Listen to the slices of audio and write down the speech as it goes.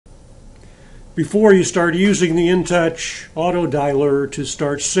Before you start using the InTouch autodialer to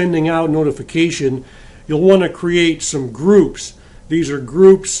start sending out notification, you'll want to create some groups. These are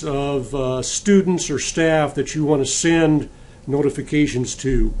groups of students or staff that you want to send notifications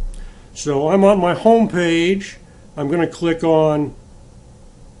to. So I'm on my home page. I'm going to click on,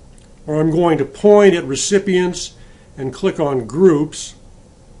 or I'm going to point at recipients and click on groups.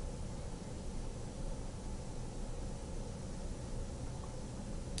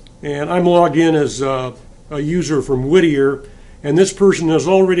 And I'm logged in as a user from Whittier, and this person has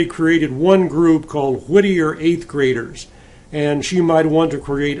already created one group called Whittier 8th Graders, and she might want to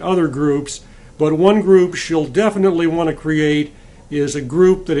create other groups, but one group she'll definitely want to create is a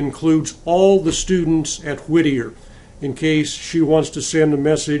group that includes all the students at Whittier, in case she wants to send a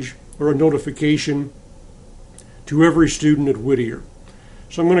message or a notification to every student at Whittier.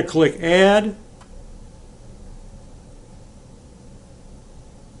 So I'm going to click Add.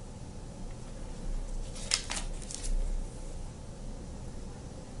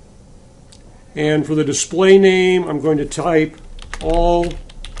 And for the display name, I'm going to type all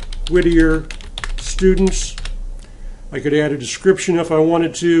Whittier students. I could add a description if I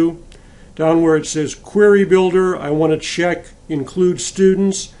wanted to. Down where it says Query Builder, I want to check Include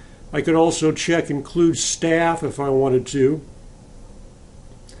Students. I could also check Include Staff if I wanted to.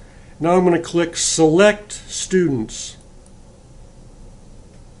 Now I'm going to click Select Students.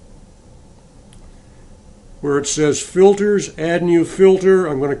 Where it says Filters, Add New Filter,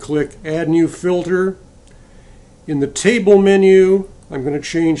 I'm going to click Add New Filter. In the Table menu, I'm going to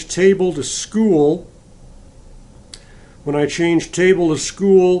change Table to School. When I change Table to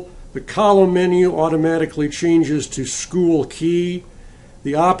School, the column menu automatically changes to School Key.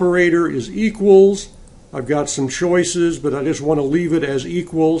 The operator is equals. I've got some choices, but I just want to leave it as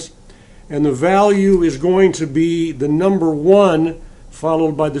equals. And the value is going to be the number 1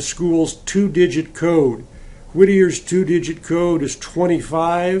 followed by the school's 2-digit code. Whittier's 2-digit code is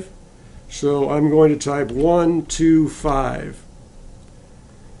 25, so I'm going to type 125.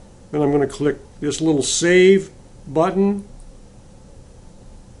 Then I'm going to click this little Save button.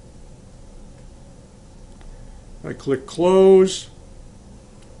 I click Close.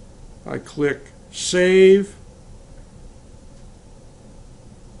 I click Save.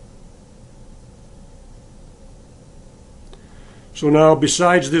 So now,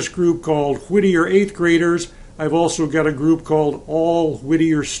 besides this group called Whittier 8th Graders, I've also got a group called All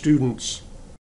Whittier Students.